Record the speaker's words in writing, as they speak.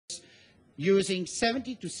using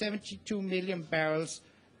 70 to 72 million barrels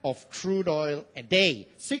of crude oil a day.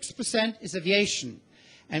 6% is aviation.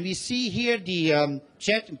 And we see here the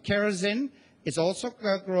jet and kerosene is also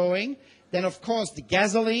growing. Then, of course, the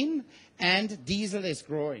gasoline and diesel is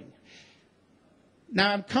growing.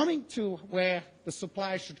 Now, I'm coming to where the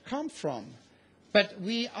supply should come from. But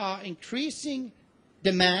we are increasing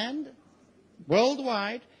demand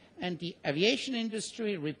worldwide, and the aviation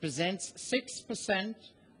industry represents 6%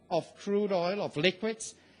 of crude oil, of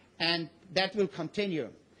liquids, and that will continue.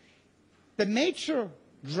 The major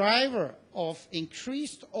driver of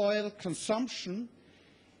increased oil consumption,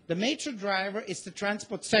 the major driver is the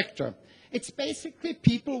transport sector. It's basically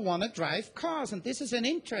people want to drive cars, and this is an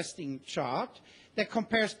interesting chart that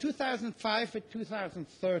compares 2005 with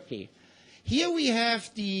 2030. Here we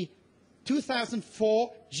have the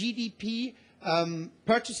 2004 GDP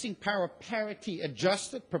purchasing power parity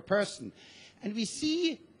adjusted per person. And we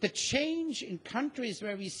see the change in countries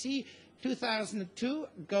where we see 2002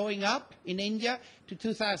 going up in India to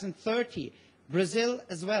 2030, Brazil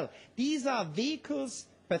as well. These are vehicles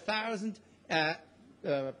per thousand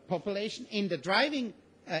population in the driving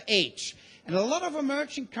age. And a lot of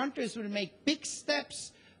emerging countries will make big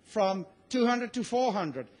steps from 200 to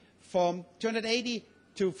 400, from 280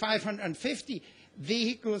 to 550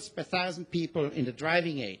 vehicles per thousand people in the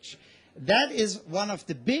driving age. That is one of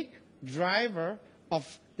the big drivers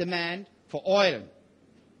of demand for oil.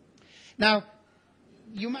 Now,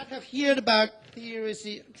 you might have heard about theories,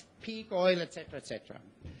 peak oil, etc., etc.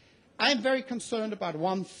 I'm very concerned about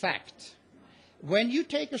one fact. When you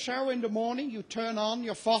take a shower in the morning, you turn on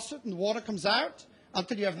your faucet and water comes out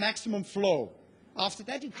until you have maximum flow. After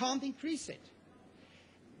that, you can't increase it.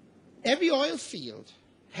 Every oil field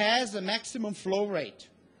has a maximum flow rate.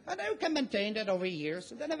 And you can maintain that over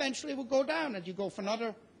years, and then eventually it will go down and you go for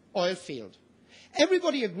another oil field.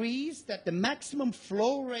 Everybody agrees that the maximum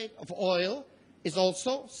flow rate of oil is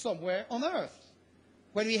also somewhere on Earth,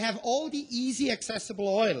 when we have all the easy accessible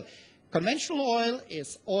oil. Conventional oil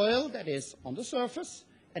is oil that is on the surface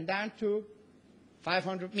and down to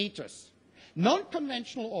 500 meters.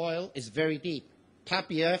 Non-conventional oil is very deep,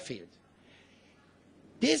 Tapi airfield.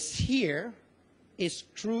 This here is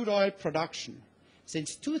crude oil production.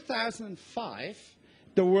 Since 2005,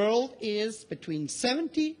 the world is between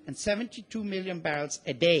 70 and 72 million barrels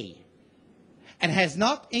a day and has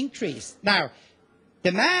not increased. Now,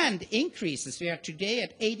 demand increases. We are today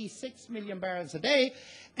at 86 million barrels a day,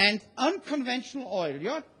 and unconventional oil,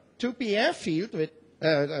 your Tupi airfield with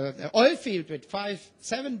oil field with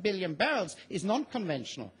 7 billion barrels is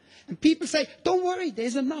non-conventional. And people say, don't worry,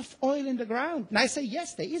 there's enough oil in the ground. And I say,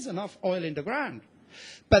 yes, there is enough oil in the ground.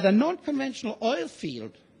 But a non-conventional oil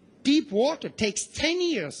field, deep water, takes 10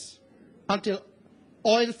 years until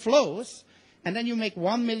oil flows, and then you make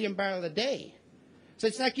 1 million barrels a day. So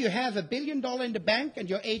it's like you have $1 billion in the bank and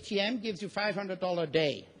your ATM gives you $500 a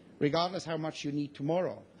day, regardless how much you need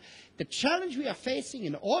tomorrow. The challenge we are facing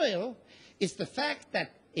in oil is the fact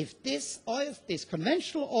that if this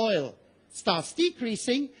conventional oil starts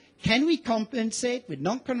decreasing, can we compensate with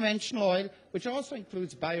non-conventional oil, which also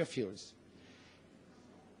includes biofuels?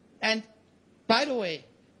 And by the way,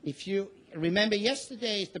 if you remember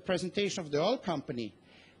yesterday's the presentation of the oil company,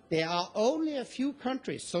 there are only a few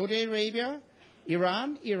countries, Saudi Arabia,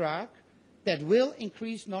 Iran, Iraq, that will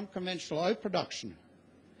increase non-conventional oil production.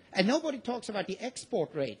 And nobody talks about the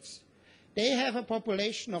export rates. They have a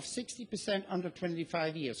population of 60% under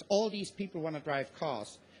 25 years. All these people want to drive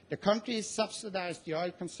cars. The countries subsidize the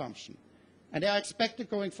oil consumption. And they are expected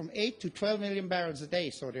going from 8 to 12 million barrels a day,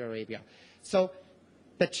 Saudi Arabia. So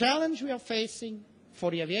the challenge we are facing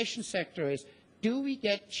for the aviation sector is, do we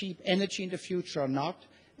get cheap energy in the future or not?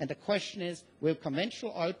 And the question is, will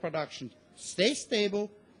conventional oil production stay stable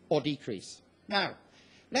or decrease? Now,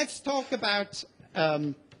 let's talk about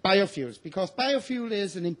biofuels, because biofuel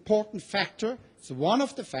is an important factor. It's one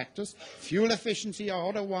of the factors. Fuel efficiency are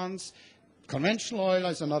other ones. Conventional oil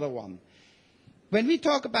is another one. When we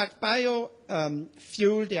talk about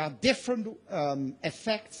biofuel, there are different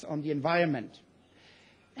effects on the environment.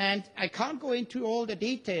 And I can't go into all the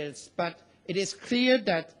details, but it is clear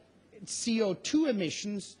that CO2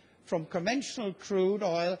 emissions from conventional crude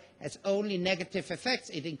oil has only negative effects.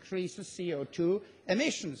 It increases CO2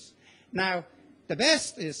 emissions. Now, the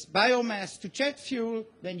best is biomass to jet fuel,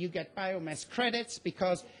 then you get biomass credits,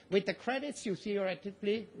 because with the credits you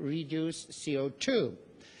theoretically reduce CO2.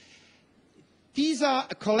 These are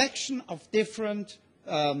a collection of different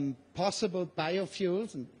possible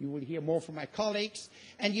biofuels, and you will hear more from my colleagues,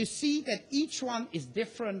 and you see that each one is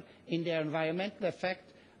different in their environmental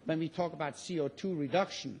effect when we talk about CO2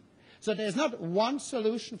 reduction. So there's not one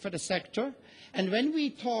solution for the sector. And when we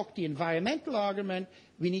talk the environmental argument,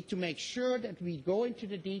 we need to make sure that we go into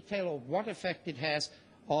the detail of what effect it has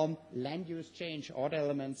on land use change, other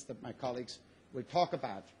elements that my colleagues will talk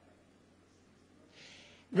about.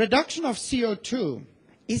 Reduction of CO2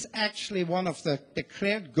 is actually one of the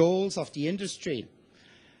declared goals of the industry.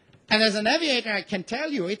 And as an aviator, I can tell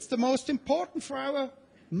you it's the most important for our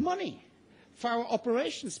money, for our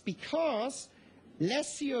operations, because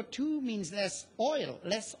less CO2 means less oil.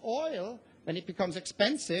 Less oil, when it becomes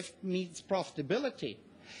expensive, means profitability.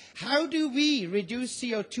 How do we reduce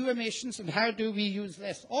CO2 emissions and how do we use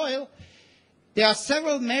less oil? There are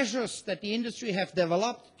several measures that the industry have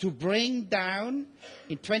developed to bring down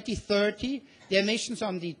in 2030 the emissions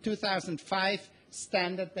on the 2005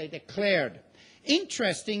 standard they declared.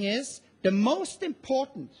 Interesting is the most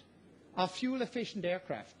important are fuel-efficient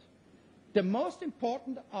aircraft. The most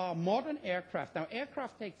important are modern aircraft. Now,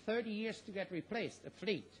 aircraft take 30 years to get replaced, a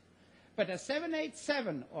fleet. But a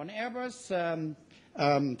 787 on Airbus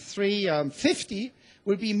 350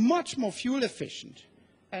 will be much more fuel efficient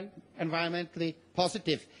and environmentally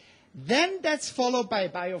positive. Then that's followed by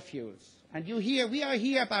biofuels. And we are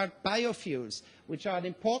here about biofuels, which are an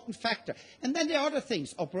important factor. And then there are other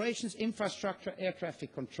things, operations, infrastructure, air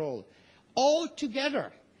traffic control. All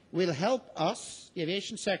together will help us, the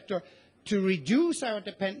aviation sector, to reduce our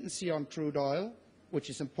dependency on crude oil, which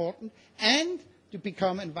is important, and to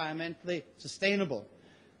become environmentally sustainable.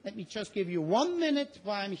 Let me just give you 1 minute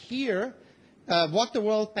while I'm here, what the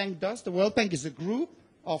World Bank does. The World Bank is a group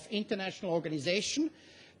of international organizations,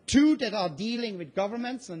 2 that are dealing with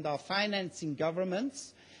governments and are financing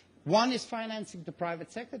governments. One is financing the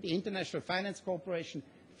private sector. The International Finance Corporation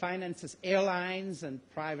finances airlines and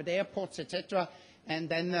private airports, etc. And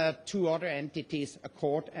then 2 other entities,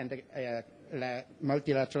 Accord and a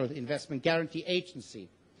Multilateral Investment Guarantee Agency.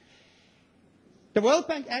 The World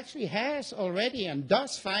Bank actually has already and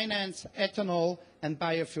does finance ethanol and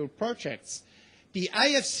biofuel projects. The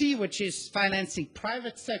IFC, which is financing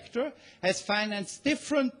private sector, has financed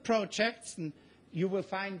different projects, and you will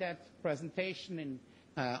find that presentation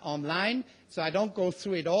online, so I don't go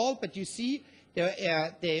through it all, but you see,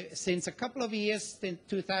 since a couple of years, since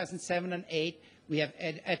 2007 and 2008, we have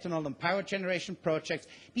ethanol and power generation projects.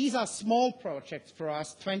 These are small projects for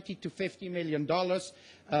us, $20 to $50 million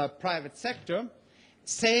private sector.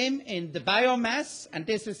 Same in the biomass, and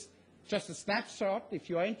this is just a snapshot. If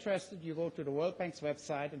you are interested, you go to the World Bank's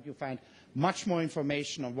website and you find much more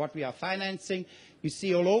information on what we are financing. You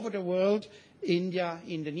see all over the world, India,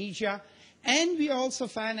 Indonesia. And we are also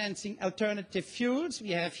financing alternative fuels. We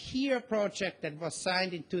have here a project that was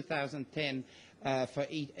signed in 2010 for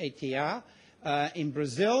ATR in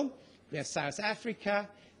Brazil. We have South Africa,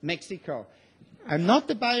 Mexico. I'm not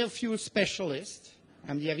the biofuel specialist.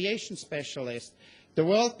 I'm the aviation specialist. The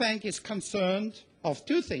World Bank is concerned of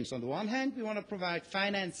 2 things. On the one hand, we want to provide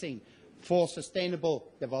financing for sustainable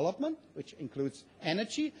development, which includes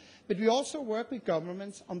energy, but we also work with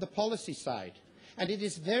governments on the policy side. And it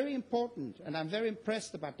is very important, and I'm very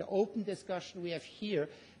impressed about the open discussion we have here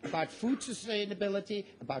about food sustainability,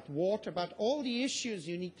 about water, about all the issues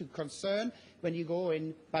you need to concern when you go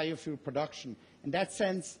in biofuel production. In that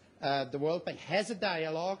sense, the World Bank has a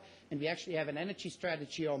dialogue, and we actually have an energy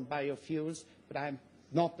strategy on biofuels, but I'm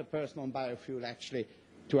not the person on biofuel actually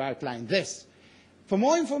to outline this. For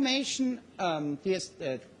more information, here's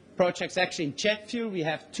the projects actually in jet fuel. We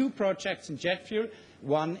have 2 projects in jet fuel,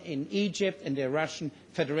 one in Egypt and the Russian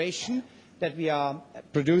Federation that we are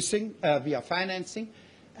producing, we are financing.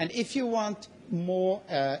 And if you want more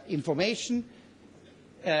information,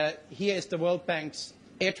 here is the World Bank's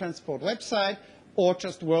air transport website, or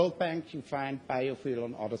just World Bank, you find biofuel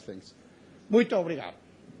and other things. Muito obrigado.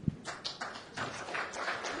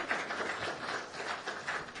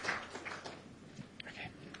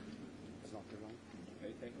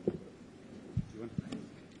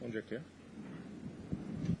 Onde é que é?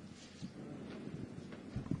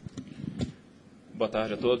 Boa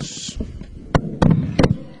tarde a todos.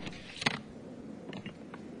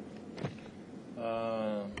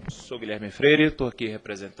 Sou Guilherme Freire, estou aqui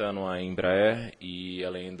representando a EMBRAER e,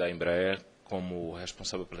 além da EMBRAER, como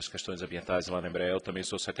responsável pelas questões ambientais lá na EMBRAER, eu também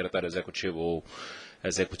sou secretário executivo ou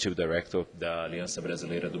Executive Director da Aliança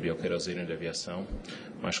Brasileira do Bioquerosene de Aviação,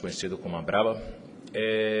 mais conhecido como a BRABA.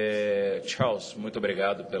 Charles, muito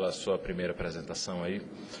obrigado pela sua primeira apresentação aí.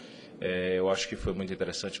 Eu acho que foi muito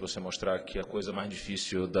interessante você mostrar que a coisa mais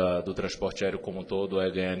difícil do transporte aéreo como um todo é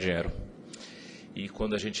ganhar dinheiro. E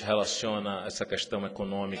quando a gente relaciona essa questão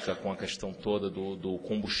econômica com a questão toda do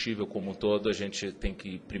combustível como um todo, a gente tem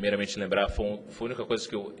que, primeiramente, lembrar, foi a única coisa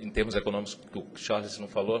que, em termos econômicos, que o Charles não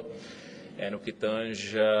falou, no que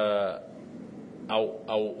tange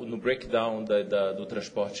no breakdown do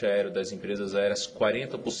transporte aéreo das empresas aéreas,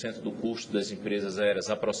 40% do custo das empresas aéreas,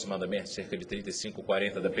 aproximadamente, cerca de 35%,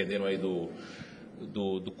 40%, dependendo aí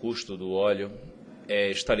do custo do óleo,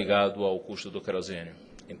 está ligado ao custo do querosênio.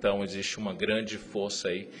 Então, existe uma grande força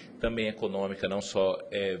aí, também econômica, não só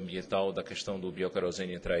ambiental, da questão do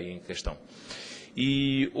bioquerosênio entrar aí em questão.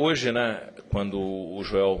 E hoje, né, quando o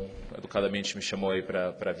Joel educadamente me chamou aí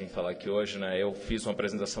para vir falar aqui hoje, né, eu fiz uma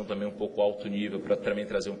apresentação também um pouco alto nível, para também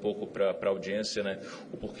trazer um pouco para a audiência, né,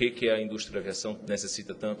 o porquê que a indústria da aviação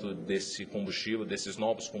necessita tanto desse combustível, desses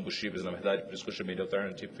novos combustíveis, na verdade, por isso que eu chamei de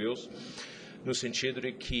alternative fuels, no sentido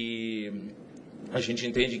de que a gente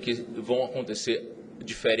entende que vão acontecer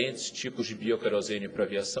diferentes tipos de bioquerosênio para a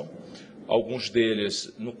aviação, alguns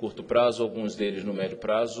deles no curto prazo, alguns deles no médio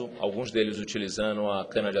prazo, alguns deles utilizando a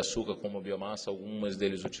cana-de-açúcar como biomassa, algumas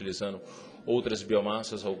deles utilizando outras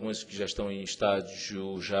biomassas, algumas que já estão em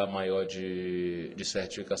estágio já maior de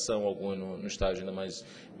certificação, alguns no estágio ainda mais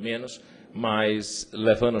menos, mas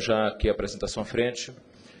levando já aqui a apresentação à frente.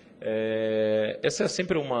 Essa é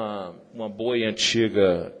sempre uma boa e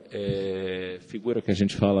antiga figura que a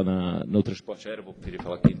gente fala no transporte aéreo, vou preferir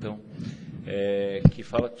falar aqui então, que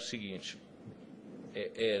fala o seguinte,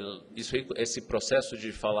 esse processo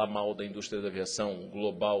de falar mal da indústria da aviação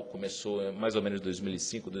global começou mais ou menos em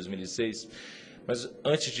 2005, 2006, mas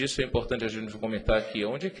antes disso é importante a gente comentar aqui,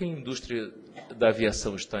 onde é que a indústria da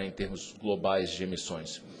aviação está em termos globais de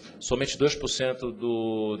emissões? Somente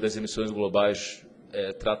 2% das emissões globais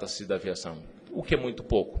trata-se da aviação, o que é muito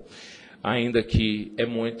pouco, ainda que é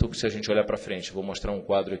muito se a gente olhar para frente. Vou mostrar um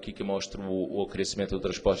quadro aqui que mostra o crescimento do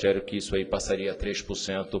transporte aéreo, que isso aí passaria a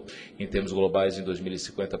 3% em termos globais em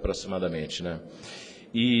 2050 aproximadamente, né?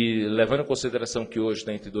 E levando em consideração que hoje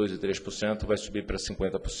está entre 2% e 3%, vai subir para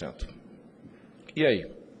 50%. E aí?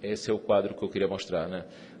 Esse é o quadro que eu queria mostrar, né?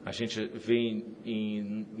 A gente vem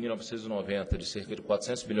em 1990 de cerca de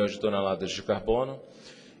 400 bilhões de toneladas de carbono.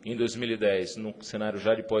 Em 2010, no cenário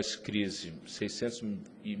já de pós-crise, 600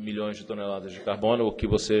 milhões de toneladas de carbono, o que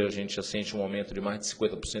a gente já sente um aumento de mais de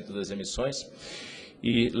 50% das emissões.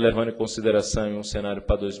 E levando em consideração em um cenário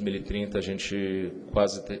para 2030, a gente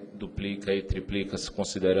quase duplica e triplica,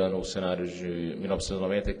 considerando o cenário de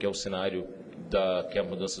 1990, que é o cenário que as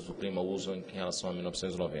mudanças do clima usam em relação a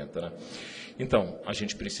 1990. Né? Então, a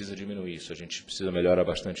gente precisa diminuir isso, a gente precisa melhorar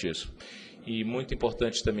bastante isso. E muito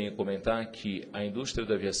importante também comentar que a indústria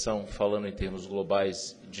da aviação, falando em termos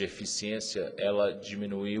globais de eficiência, ela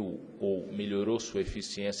diminuiu ou melhorou sua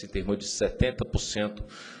eficiência em termos de 70%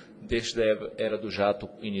 desde a era do jato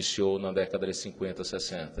iniciou na década de 50,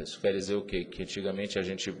 60. Isso quer dizer o quê? Que antigamente a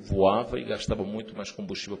gente voava e gastava muito mais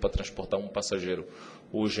combustível para transportar um passageiro.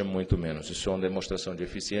 Hoje é muito menos. Isso é uma demonstração de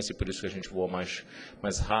eficiência e por isso que a gente voa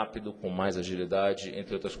mais rápido, com mais agilidade,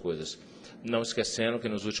 entre outras coisas. Não esquecendo que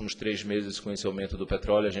nos últimos 3 meses, com esse aumento do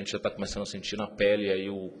petróleo, a gente já está começando a sentir na pele aí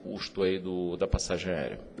o custo aí da passagem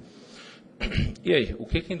aérea. E aí, o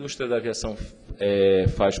que a indústria da aviação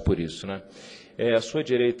faz por isso, né? À sua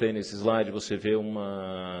direita, aí nesse slide, você vê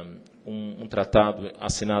um tratado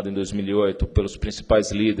assinado em 2008 pelos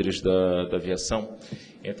principais líderes da aviação,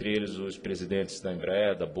 entre eles os presidentes da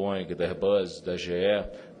EMBRAER, da BOEING, da Airbus, da GE,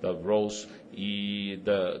 da Rolls e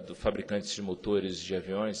do fabricantes de motores de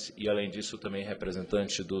aviões, e além disso também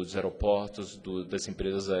representantes dos aeroportos, das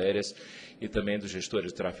empresas aéreas e também dos gestores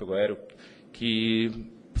de tráfego aéreo, que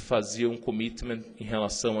fazia um commitment em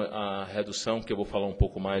relação à redução, que eu vou falar um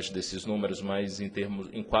pouco mais desses números, mas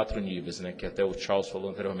em 4 níveis, né, que até o Charles falou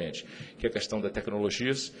anteriormente, que é a questão das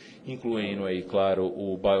tecnologias, incluindo aí, claro,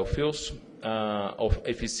 o biofuels, a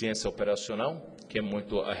eficiência operacional, que é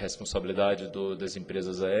muito a responsabilidade das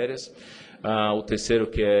empresas aéreas, o terceiro,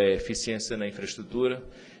 que é eficiência na infraestrutura,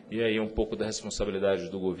 e aí um pouco da responsabilidade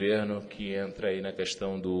do governo, que entra aí na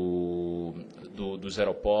questão dos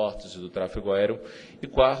aeroportos e do tráfego aéreo. E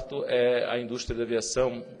quarto, é a indústria da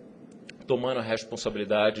aviação tomando a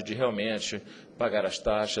responsabilidade de realmente pagar as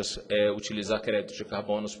taxas, utilizar créditos de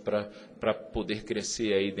carbonos para poder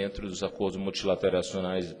crescer aí dentro dos acordos multilaterais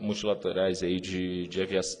aí de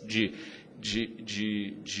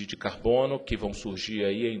carbono que vão surgir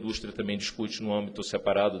aí. A indústria também discute no âmbito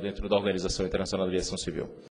separado dentro da Organização Internacional da Aviação Civil.